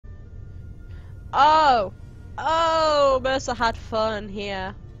Oh! Oh! Mercer had fun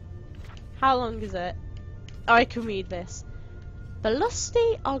here. How long is it? Oh, I can read this. The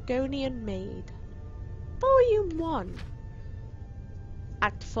Lusty Argonian Maid. Volume 1.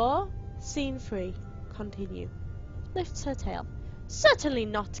 Act 4, Scene 3. Continue. Lifts her tail. Certainly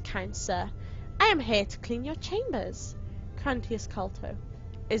not, kind sir. I am here to clean your chambers. Crantius Colto.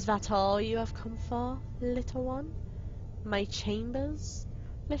 Is that all you have come for, little one? My chambers?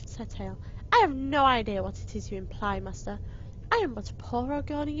 Lifts her tail. I have no idea what it is you imply, master. I am but a poor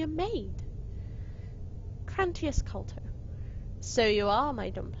Argonian maid. Crantius Colto. So you are, my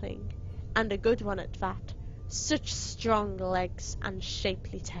dumpling, and a good one at that. Such strong legs and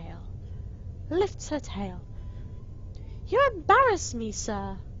shapely tail. Lifts her tail. You embarrass me,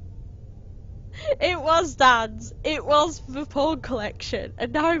 sir. It was Dad's. It was the porn collection,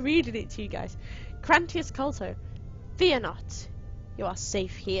 and now I'm reading it to you guys. Crantius Colto. Fear not. You are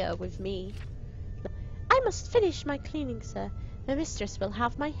safe here with me. I must finish my cleaning, sir. The mistress will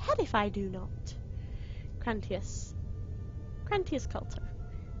have my head if I do not. Crantius Colto.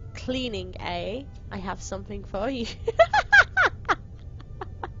 Cleaning, eh? I have something for you.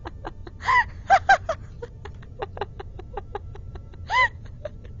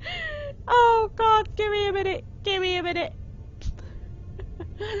 Oh God, give me a minute.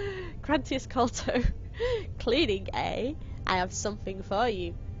 Crantius Colto. Cleaning, eh? I have something for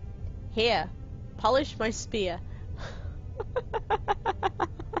you. Here, polish my spear.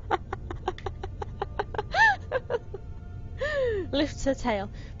 Lifts her tail.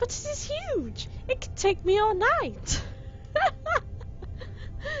 But it is huge. It could take me all night.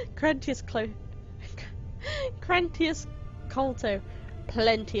 Crantius Colto.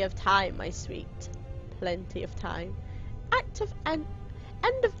 Plenty of time, my sweet. Plenty of time.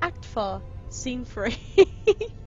 End of Act 4, Scene 3.